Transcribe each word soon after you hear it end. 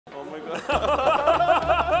Wow.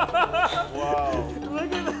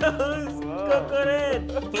 Look at those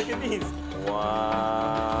kokoreç. Look at these.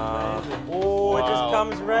 Wow. Oh, it just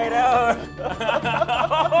comes right out.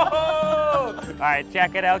 All right,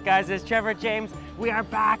 check it out, guys. It's Trevor James. We are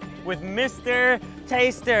back with Mr.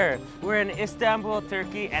 Taster. We're in Istanbul,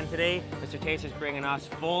 Turkey, and today Mr. Taster's bringing us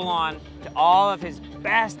full on to all of his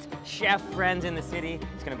best chef friends in the city.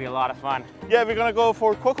 It's gonna be a lot of fun. Yeah, we're gonna go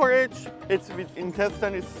for kokoreç. It's with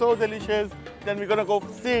intestine, it's so delicious. Then we're gonna go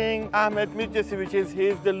seeing Ahmet, which is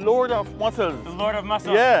he's the Lord of Mussels. The Lord of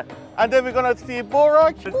Mussels. Yeah, and then we're gonna see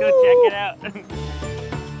Borak. Let's go check it out.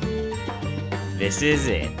 This is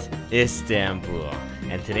it, Istanbul.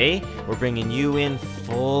 And today, we're bringing you in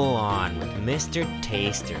full on with Mr.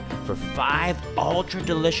 Taster for 5 ultra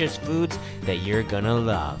delicious foods that you're gonna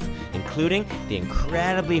love, including the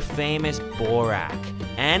incredibly famous Borak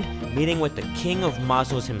and meeting with the king of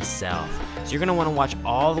mussels himself. So you're gonna wanna watch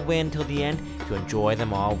all the way until the end to enjoy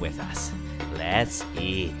them all with us. Let's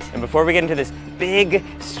eat. And before we get into this big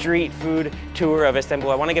street food tour of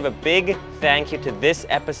Istanbul, I want to give a big thank you to this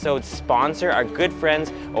episode's sponsor, our good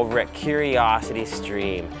friends over at Curiosity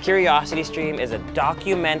Stream. Curiosity Stream is a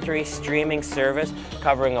documentary streaming service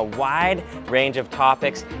covering a wide range of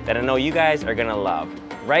topics that I know you guys are gonna love.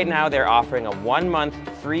 Right now, they're offering a 1-month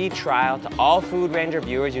free trial to all Food Ranger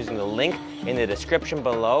viewers using the link in the description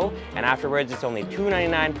below, and afterwards it's only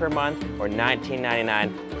 $2.99 per month or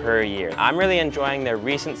 $19.99 per year. I'm really enjoying their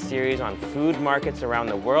recent series on food markets around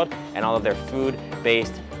the world and all of their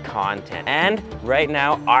food-based content. And right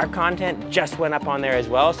now, our content just went up on there as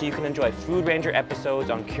well, so you can enjoy Food Ranger episodes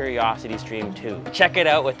on Curiosity Stream too. Check it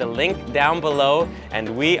out with the link down below, and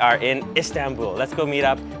we are in Istanbul. Let's go meet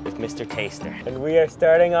up with Mr. Taster. And we are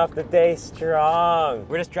starting off the day strong.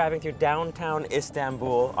 We're just driving through downtown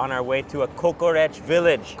Istanbul on our way to a kokoreç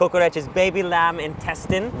village. Kokoreç is baby lamb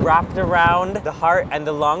intestine wrapped around the heart and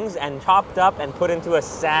the lungs and chopped up and put into a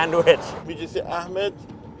sandwich. We just see Ahmet.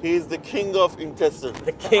 He's the king of intestine.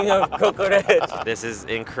 The king of kokoreç. This is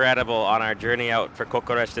incredible on our journey out for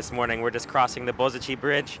kokoreç this morning. We're just crossing the Bozici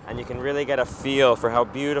Bridge, and you can really get a feel for how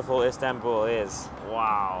beautiful Istanbul is.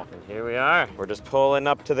 Wow. And here we are. We're just pulling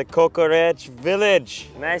up to the kokoreç village.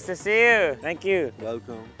 Nice to see you. Thank you.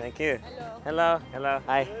 Welcome. Thank you. Hello. Hello.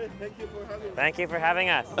 Hi. Hey, thank you for having me. Thank you for having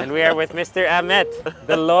us. And we are with Mr. Ahmet,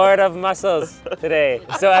 the Lord of Mussels today.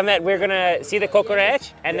 So Ahmet, we're gonna see the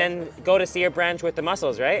kokoreç and then go to see your branch with the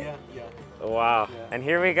mussels, right? Yeah. Wow. Yeah. And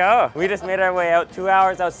here we go. We just made our way out 2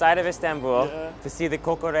 hours outside of Istanbul to see the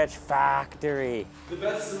KOKOREC factory. The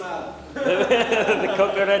best smell. The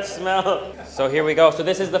KOKOREC smell. So here we go. So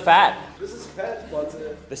this is the fat. This is fat, but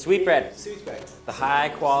the sweetbread. Sweet bread. The high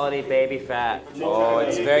quality baby fat. Oh,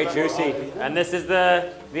 it's very juicy. And this is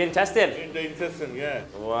the intestine. In the intestine, yeah.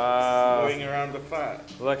 Wow. Going around the fat.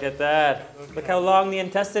 Look at that. Look how long the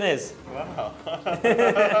intestine is. Wow.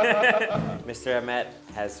 Mr. Ahmet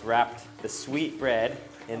has wrapped the sweet bread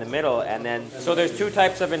in the middle, and then, so there's 2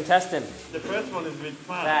 types of intestine. The first one is with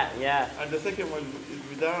fat. Fat, yeah. And the second one is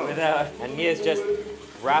without. Without. And he is just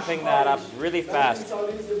wrapping that up really fast.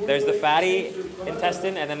 There's the fatty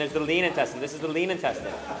intestine, and then there's the lean intestine. This is the lean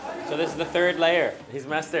intestine. So this is the 3rd layer. He's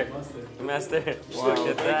master. Master. Wow. Look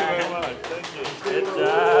at that. Thank you very much. Thank you. Good job.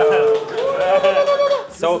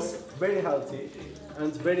 So, this is very healthy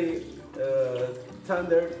and very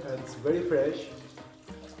tender and very fresh.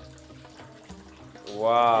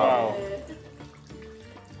 wow.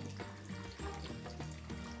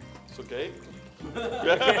 It's okay.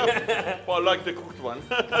 Well, I like the cooked one.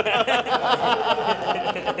 Are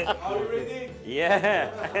you ready?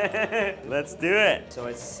 Yeah. Let's do it. So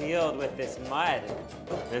it's sealed with this mud.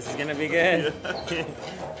 This is gonna be good.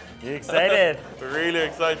 You excited? Really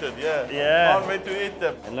excited, yeah. Yeah. Can't wait to eat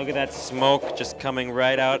them. And look at that smoke just coming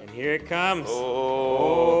right out. And here it comes.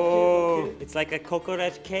 Oh. It's like a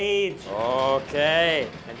kokoreç cage. Okay.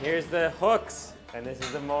 And here's the hooks. And this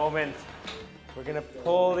is the moment. We're gonna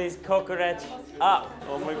pull these kokoreç up.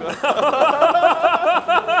 Oh my god.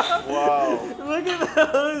 Wow. Look at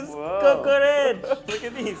those kokoreç. Look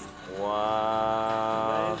at these.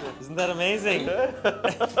 Wow. Isn't that amazing?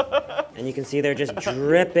 And you can see they're just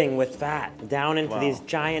dripping with fat down into these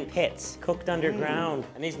giant pits, cooked underground.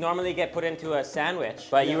 And these normally get put into a sandwich,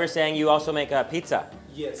 but you were saying you also make a pizza.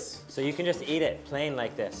 Yes. So you can just eat it plain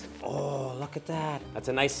like this. Oh, look at that. That's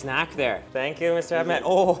a nice snack there. Thank you, Mr. Ahmet.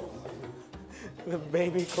 Oh, the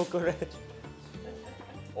baby kokoreç.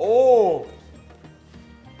 Oh.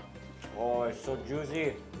 Oh, it's so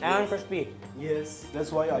juicy and crispy. Yes.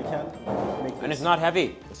 That's why I can make this. And it's not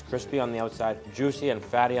heavy. It's crispy on the outside, juicy and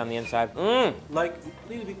fatty on the inside. Mmm, Like a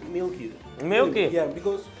little bit milky. milky. Yeah,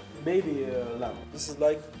 because baby lamb. This is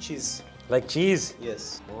like cheese. Like cheese.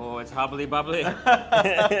 Yes. Oh, it's hobbly bubbly.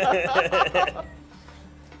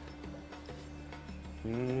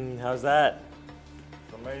 How's that?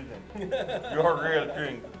 It's amazing. You're a real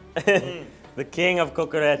king. The king of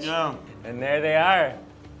KOKOREC. Yeah. And there they are.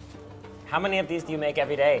 How many of these do you make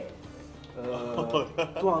every day?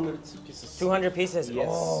 200 pieces. 200 pieces? Yes.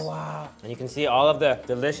 Oh, wow. And you can see all of the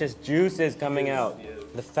delicious juices coming out. yes.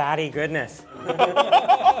 The fatty goodness.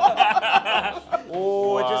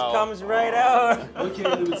 Oh, it just comes right out. Okay,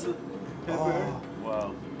 a little bit pepper.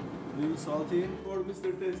 Wow. A little salty for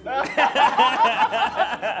Mr. Taster.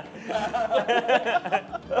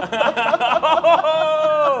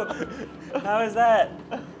 How is that?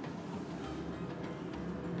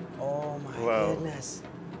 Oh my Wow. goodness.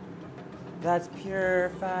 That's pure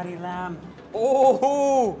fatty lamb.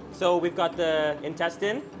 Oh! So we've got the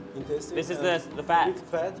intestine. Intestine. This is the fat. It's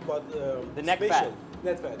fat, but The neck special. fat.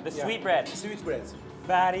 Neck fat. The yeah. sweet bread. Sweet bread.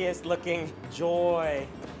 Fattiest looking joy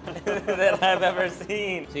that I've ever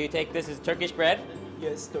seen. So you take this as Turkish bread,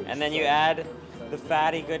 Yes, Turkish. and then you add the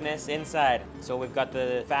fatty goodness inside. So we've got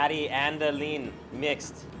the fatty and the lean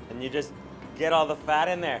mixed, and you just get all the fat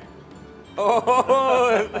in there.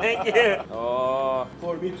 Oh, thank you. Oh.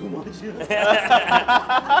 For me, too much.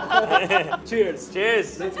 Cheers.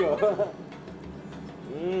 Cheers. Let's go.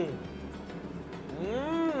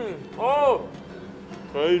 Oh.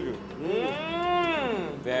 Crazy.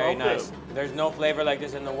 Very Okay. nice. There's no flavor like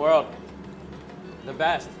this in the world. The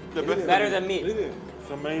best. The best. Better than meat. Really?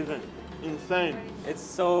 It's amazing. Insane. It's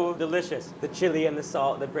so delicious. The chili and the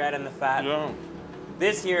salt, the bread and the fat. Yeah.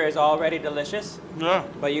 This here is already delicious, Yeah.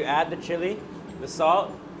 but you add the chili, the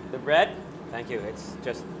salt, the bread. Thank you. It's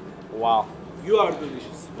just wow. You are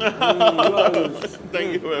delicious. You are delicious.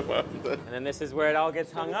 Thank you very much. And then this is where it all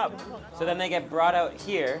gets hung up. So then they get brought out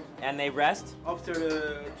here and they rest. After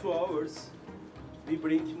 2 hours, we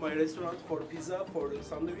bring my restaurant for pizza, for the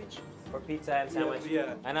sandwich. For pizza and sandwich.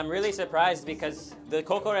 Yeah. And I'm really surprised because the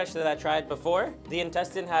KOKOREC that I tried before, the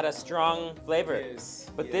intestine had a strong flavor. Yes.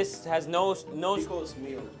 But yes. this has no Because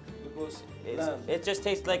milk. Because lamb. it just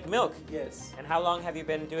tastes like milk. Yes. And how long have you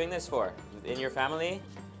been doing this for? In your family?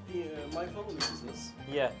 My family business.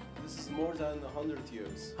 Yeah. This is more than 100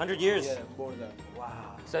 years. 100 years? Yeah, more than.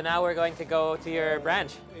 Wow. So now we're going to go to your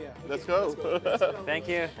branch. Yeah. Let's okay, go. Let's go. Thank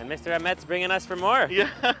you. And Mr. Ahmet's bringing us for more. Yeah.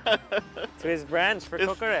 To his branch for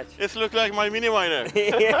KOKOREC. It's look like my mini miner.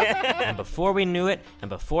 And before we knew it, and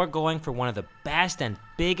before going for one of the best and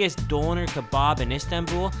biggest doner kebab in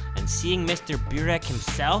Istanbul and seeing Mr. Burek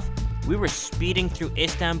himself, we were speeding through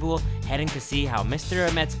Istanbul, heading to see how Mr.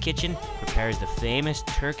 Ahmet's kitchen prepares the famous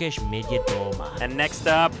Turkish Midye Dolma. And next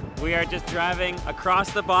up, we are just driving across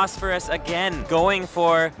the Bosphorus again, going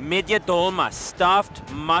for Midye Dolma, stuffed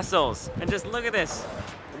mussels. And just look at this.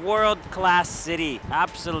 World-class city.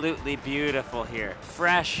 Absolutely beautiful here.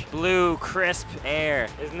 Fresh, blue, crisp air.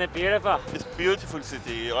 Isn't it beautiful? It's beautiful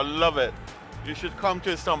city. I love it. You should come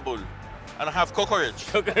to Istanbul and have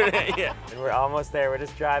KOKOREC. Yeah. And we're almost there. We're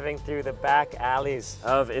just driving through the back alleys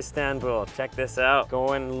of Istanbul. Check this out.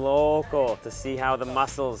 Going local to see how the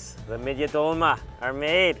mussels, the Midye Dolma, are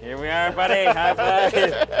made. Here we are, buddy. High five.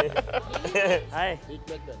 Hi.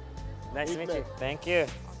 Nice to meet you. Thank you.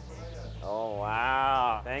 Oh,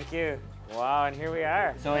 wow. Thank you. Wow, and here we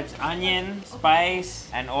are. So it's onion, spice,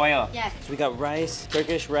 and oil. Yes. So we got rice,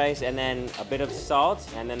 Turkish rice, and then a bit of salt,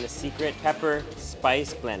 and then the secret pepper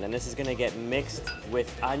spice blend. And this is gonna get mixed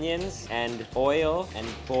with onions and oil and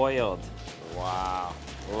boiled. Wow,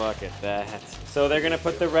 look at that. So they're gonna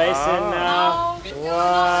put the rice in now.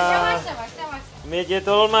 Wow. Midye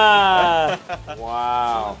Dolma.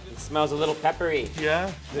 Wow. It smells a little peppery. Yeah.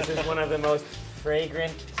 This is one of the most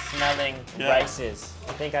fragrant smelling rices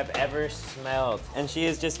I think I've ever smelled. And she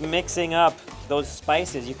is just mixing up those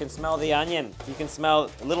spices. You can smell the onion. You can smell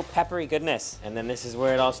a little peppery goodness. And then this is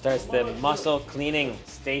where it all starts, the mussel cleaning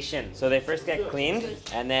station. So they first get cleaned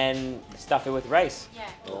and then stuff it with rice. Yeah.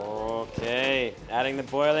 Okay, adding the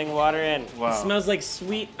boiling water in. Wow. It smells like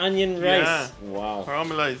sweet onion rice. Yeah. Wow.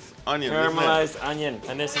 Caramelized onion. isn't it? Caramelized onion.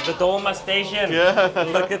 And this is the Dolma station. Yeah.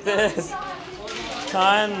 Look at this.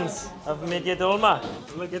 Tons of Midye Dolma.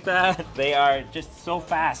 Look at that. They are just so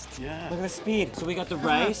fast. Yeah. Look at the speed. So we got the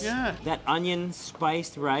rice, yeah. that onion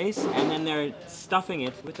spiced rice, and then they're stuffing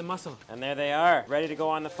it with the mussel. And there they are, ready to go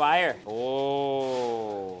on the fire.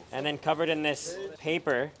 Oh. And then covered in this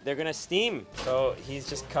paper, they're gonna steam. So he's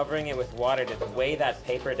just covering it with water to weigh that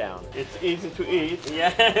paper down. It's easy to eat,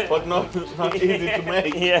 Yeah. but not easy to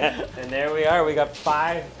make. Yeah. And there we are. We got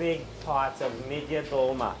 5 big pots of Midye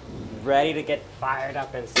Dolma. ready to get fired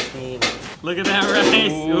up and steamed. Look at that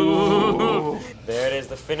rice. Ooh. There it is,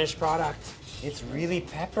 the finished product. It's really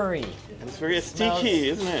peppery. And it's very sticky,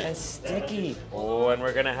 isn't it? And sticky. Oh, and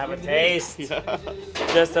we're gonna have a taste. Yeah.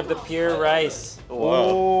 Just of the pure rice. Wow.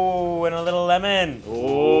 Oh, and a little lemon.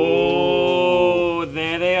 Oh,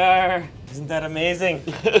 there they are. Isn't that amazing?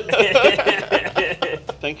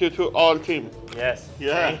 Thank you to all team. Yes.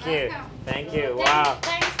 Yeah. Thank you. Thank you. Wow.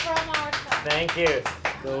 Thanks from our side. Thank you.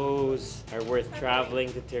 Those are worth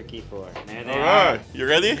traveling to Turkey for. There they All are. right, you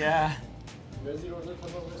ready? Yeah.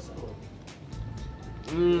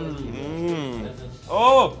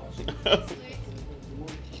 Oh!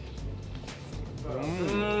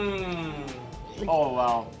 Oh,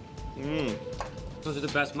 wow. Those are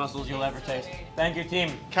the best mussels you'll ever taste. Thank you,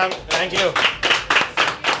 team. Thank you.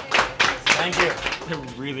 Thank you. They're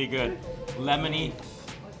really good. Lemony,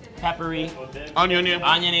 peppery,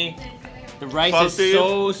 oniony. The rice Salty. is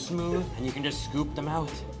so smooth, and you can just scoop them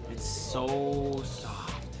out. It's so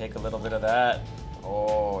soft. Take a little bit of that.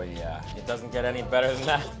 Oh yeah, it doesn't get any better than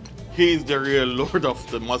that. He's the real Lord of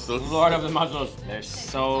the Mussels. Lord of the mussels. They're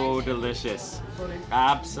so delicious.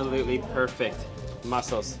 Absolutely perfect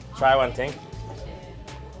mussels. Try one, Tink.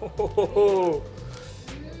 Oh.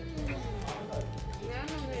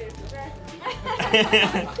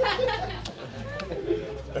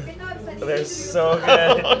 They're so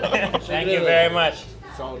good. Thank you very much.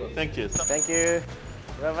 Thank you. Thank you.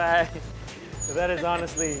 Bye-bye. That is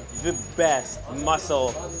honestly the best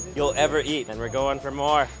mussel you'll ever eat. And we're going for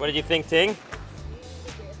more. What did you think, Ting?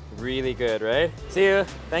 Really good, right? See you.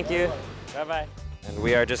 Thank you. Bye-bye. And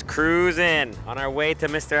we are just cruising on our way to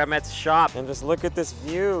Mr. Ahmet's shop. And just look at this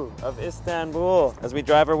view of Istanbul as we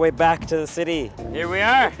drive our way back to the city. Here we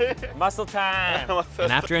are. Mussel time.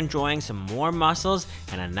 And after enjoying some more mussels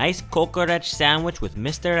and a nice kokoreç sandwich with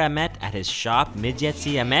Mr. Ahmet at his shop,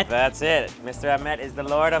 Midye Ahmet. That's it. Mr. Ahmet is the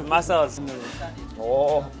Lord of Mussels.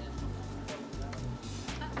 Oh.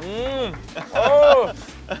 Oh.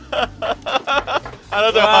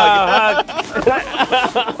 Another Wow, hug.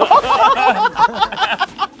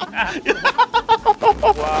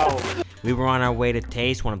 Wow. We were on our way to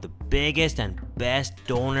taste one of the biggest and best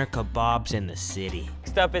doner kebabs in the city.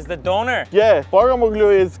 Next up is the doner. Yeah,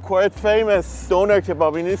 Baramoglu is quite famous doner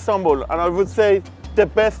kebab in Istanbul, and I would say the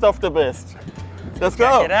best of the best. Let's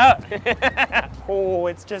go. Check it out. Oh,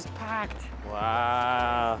 it's just packed.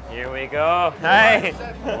 Wow, here we go. Hi.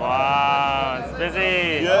 Wow, it's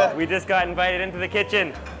busy. Yeah. We just got invited into the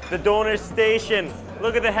kitchen, the doner station.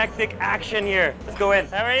 Look at the hectic action here. Let's go in.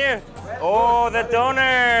 How are you? Oh, the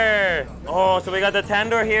doner. Oh, so we got the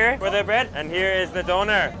tandoor here for the bread, and here is the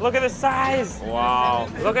doner. Look at the size. Wow.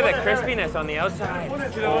 Look at the crispiness on the outside.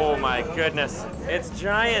 Oh my goodness. It's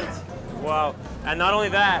giant. Wow. And not only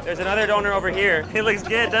that, there's another doner over here. It looks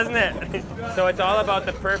good, doesn't it? So it's all about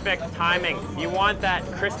the perfect timing. You want that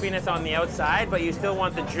crispiness on the outside, but you still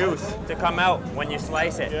want the juice to come out when you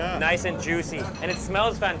slice it. Yeah. Nice and juicy. And it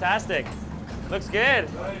smells fantastic. Looks good.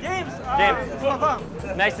 James.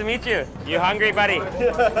 Nice to meet you. You hungry, buddy?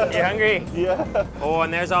 You hungry? Yeah. Oh,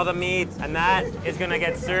 and there's all the meat. And that is gonna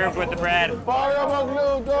get served with the bread.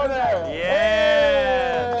 Baramoglu doner.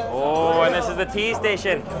 Yeah. Oh, and this is the tea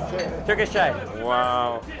station. Turkish chai.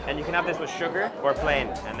 Wow. And you can have this with sugar or plain.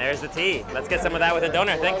 And there's the tea. Let's get some of that with a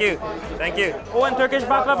doner. Thank you. Thank you. Oh, and Turkish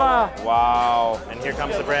baklava. Wow. And here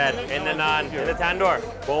comes the bread in the naan, in the tandoor.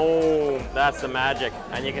 Boom. That's the magic.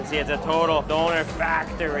 And you can see it's a total doner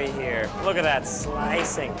factory here. Look at that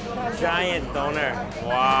slicing. Giant doner.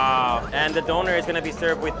 Wow. And the doner is going to be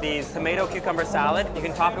served with these tomato cucumber salad. You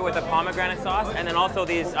can top it with a pomegranate sauce, and then also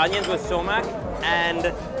these onions with sumac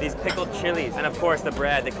and these pickled chilies. And of course the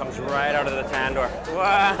bread that comes right out of the tandoor.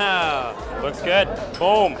 Wow. Looks good.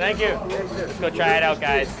 Boom. Thank you. Let's go try it out,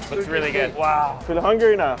 guys. Looks really good. Wow. Feel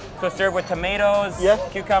hungry now? So served with tomatoes, Yeah.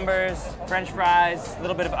 cucumbers, French fries, a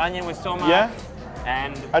little bit of onion with sumac. Yeah.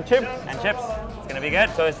 And chips? And chips. It's gonna be good.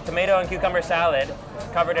 So it's tomato and cucumber salad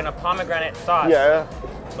covered in a pomegranate sauce. Yeah.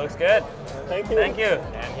 Looks good. Thank you. Thank you.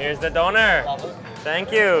 And here's the doner.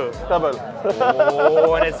 Thank you. Double.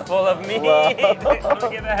 Oh, and it's full of meat. Wow.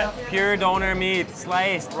 Look at that. Pure doner meat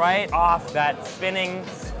sliced right off that spinning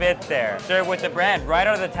spit there. Served with the bread right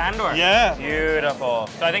out of the tandoor. Yeah. Beautiful.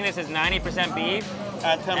 So I think this is 90% beef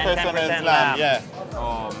And 10% and 10% is lamb. Yeah.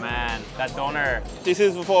 Oh man, that doner. This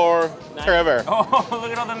is for Trevor. Oh,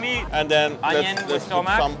 look at all the meat. And then Onion with let's put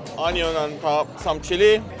sumac? some onion on top, some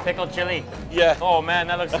chili. Pickled chili. Yeah. Oh man,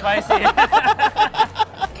 that looks spicy.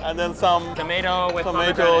 And then some Tomato with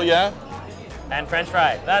tomato, pomegranate. yeah. And French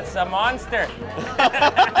fry. That's a monster.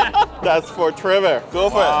 That's for Trevor. Go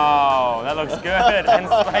for it. Oh, that looks good and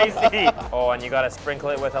spicy. Oh, and you gotta sprinkle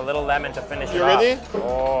it with a little lemon to finish it You off. ready?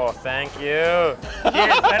 Oh, thank you.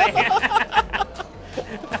 Cheers, buddy.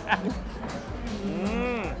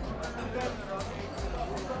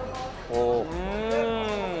 Oh.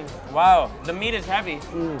 Wow, the meat is heavy,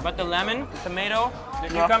 but the lemon, tomato, the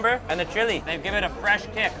cucumber, and the chili, they give it a fresh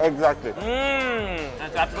kick. Exactly.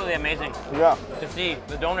 That's absolutely amazing Yeah. to see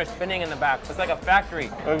the doner spinning in the back. It's like a factory.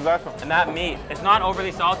 Exactly. And that meat, it's not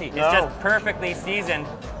overly salty. It's No. just perfectly seasoned.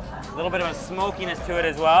 A little bit of a smokiness to it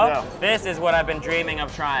as well. Yeah. This is what I've been dreaming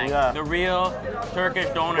of trying. Yeah. The real Turkish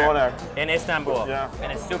doner Doner. in Istanbul. Yeah. And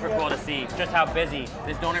it's super cool to see just how busy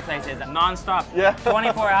this doner place is. Non-stop. Yeah.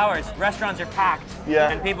 24 hours. Restaurants are packed.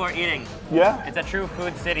 Yeah. And people are eating. Yeah. It's a true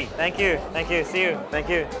food city. Thank you. Thank you. See you. Thank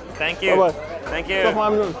you. Thank you. Bye-bye. Thank you. Bye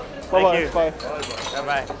bye. Thank you. Bye.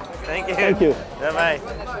 Bye-bye. Thank you. Thank you. Bye-bye.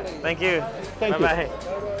 Thank you. Thank you. Bye-bye.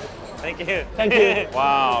 Thank you. Thank you.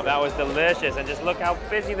 Wow, that was delicious. And just look how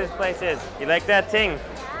busy this place is. You like that ting?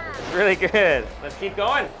 It's really good. Let's keep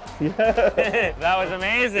going. Yeah. That was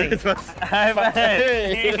amazing. It was I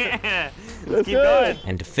bet. Yeah. Let's keep going.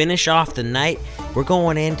 And to finish off the night, we're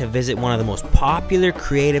going in to visit one of the most popular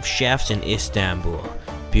creative chefs in Istanbul,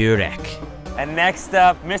 Burek. And next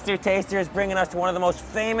up, Mr. Taster is bringing us to one of the most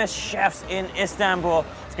famous chefs in Istanbul.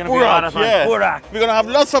 It's gonna be a lot of fun. yeah. Burak. We're gonna have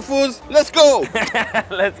lots of food. Let's go.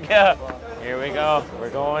 Let's go. Here we go. We're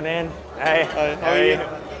going in. Hey, Hi, how are you?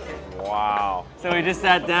 Wow. So we just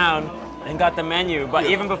sat down and got the menu, but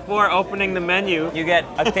even before opening the menu, you get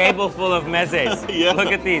a table full of mezes. Yeah.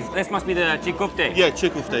 Look at these. This must be the chikufte. Yeah,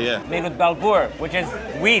 chikufte, yeah. Made with balbur, which is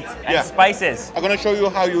wheat and Yeah. spices. I'm gonna show you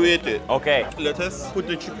how you eat it. Okay. Lettuce, put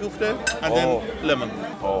the chikufte, and Oh. then lemon.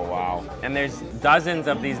 Oh, wow. And there's dozens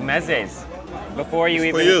of these mezes before you It's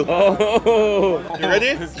even... for you. Oh. You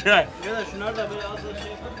ready? Let's try.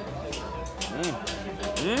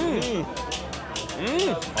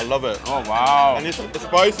 I love it. Oh, wow. And it's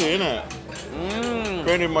spicy, isn't it?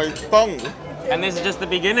 Burning my tongue. And this is just the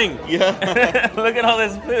beginning. Yeah. Look at all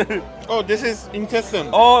this food. Oh, this is intestine.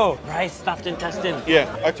 Oh, rice stuffed intestine.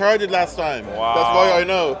 Yeah, I tried it last time. Wow. That's why I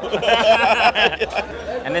know.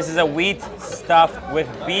 And this is a wheat stuffed with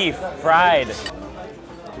beef, fried.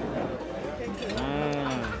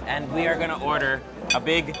 And we are gonna order a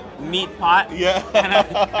big meat pot Yeah.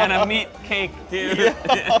 and a meat cake, dude. Yeah.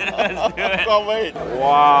 Let's do it. Can't wait.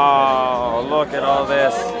 Wow, look at all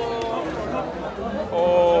this.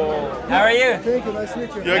 Oh, how are you? Thank you, nice to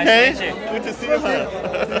meet you. You Nice okay? to meet you. Good to see you, man.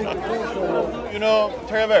 You know,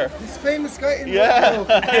 Trevor. This famous guy in Yeah.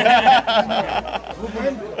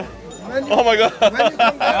 Oh my God.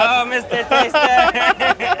 Oh, Mr.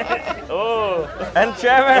 Taster. Oh, and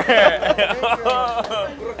Trevor.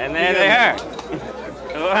 And there they are.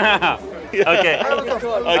 Wow. Okay.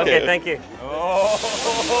 Okay, thank you. Oh,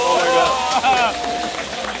 my God.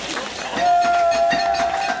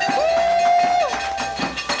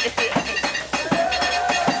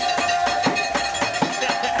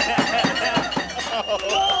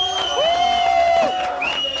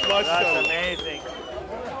 That's amazing.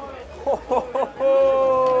 Wow.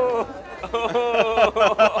 Oh.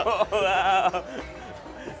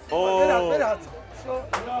 Oh my God.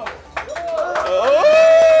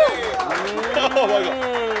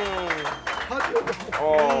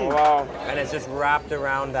 Oh, wow. And it's just wrapped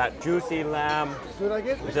around that juicy lamb. Should I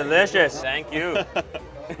get? Delicious. Thank you.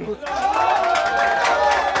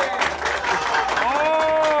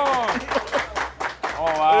 Oh,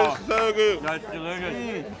 wow. It's so good. That's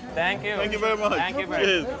delicious. Thank you. Thank you very much. Thank you very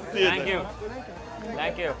Cheers. much. See you Thank then. you.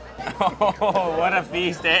 Thank you. Oh, what a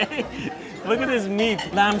feast, eh? Look at this meat.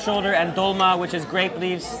 Lamb shoulder and dolma, which is grape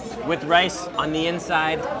leaves with rice on the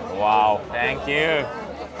inside. Wow. Thank you.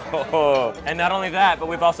 Oh. And not only that, but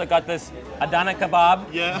we've also got this Adana kebab.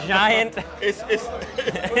 Yeah. Giant. It's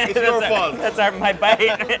your fault. That's my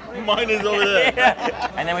bite. Mine is over there.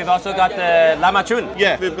 Yeah. And then we've also got the lamachun.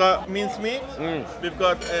 Yeah, we've got minced meat, we've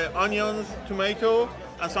got onions, tomato,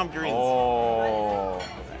 and some greens. Oh,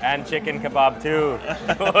 and chicken kebab too.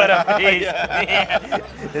 What a feast. Yeah.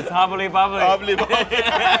 It's hobbly bobbly. Probably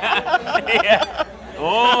Yeah.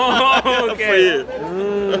 Oh, okay. for you.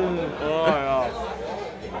 Oh, yeah.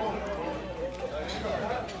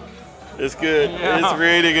 It's good. Yeah. It's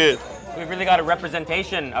really good. We've really got a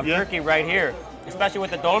representation of Yeah. Turkey right here, especially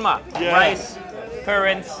with the dolma. Yeah. Rice,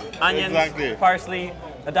 currants, onions, Exactly. parsley,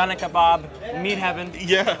 Adana kebab, meat heaven.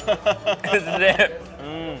 Yeah. This is it.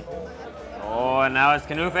 Oh, and now it's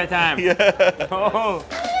kanufe time. Yeah. Oh.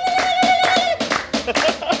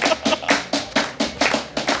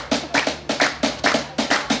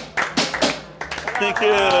 Thank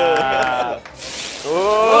you.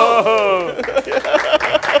 Oh.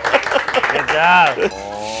 Good job.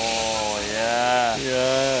 Oh, yeah.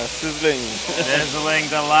 Yeah, sizzling. Sizzling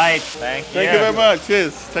delight. Thank you. Thank you very much.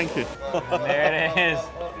 Cheers. Thank you. And there it is.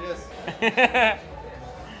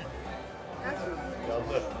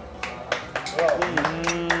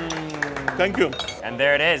 Thank you. And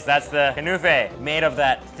there it is. That's the knufe, made of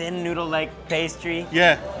that thin noodle-like pastry.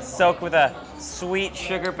 Yeah. Soaked with a sweet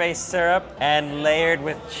sugar-based syrup and layered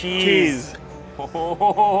with cheese. Cheese.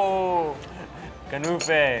 Oh,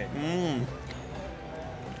 knufe.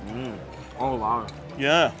 Oh wow.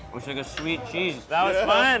 Yeah. Looks like a sweet cheese. That was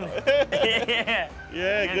fun. Yeah.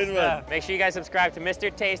 Yeah, good one. Make sure you guys subscribe to Mr.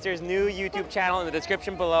 Taster's new YouTube channel in the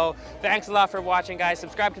description below. Thanks a lot for watching, guys.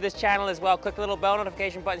 Subscribe to this channel as well. Click the little bell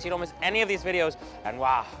notification button so you don't miss any of these videos. And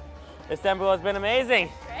wow, Istanbul has been amazing.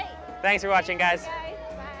 Great. Thanks for watching, guys. Bye.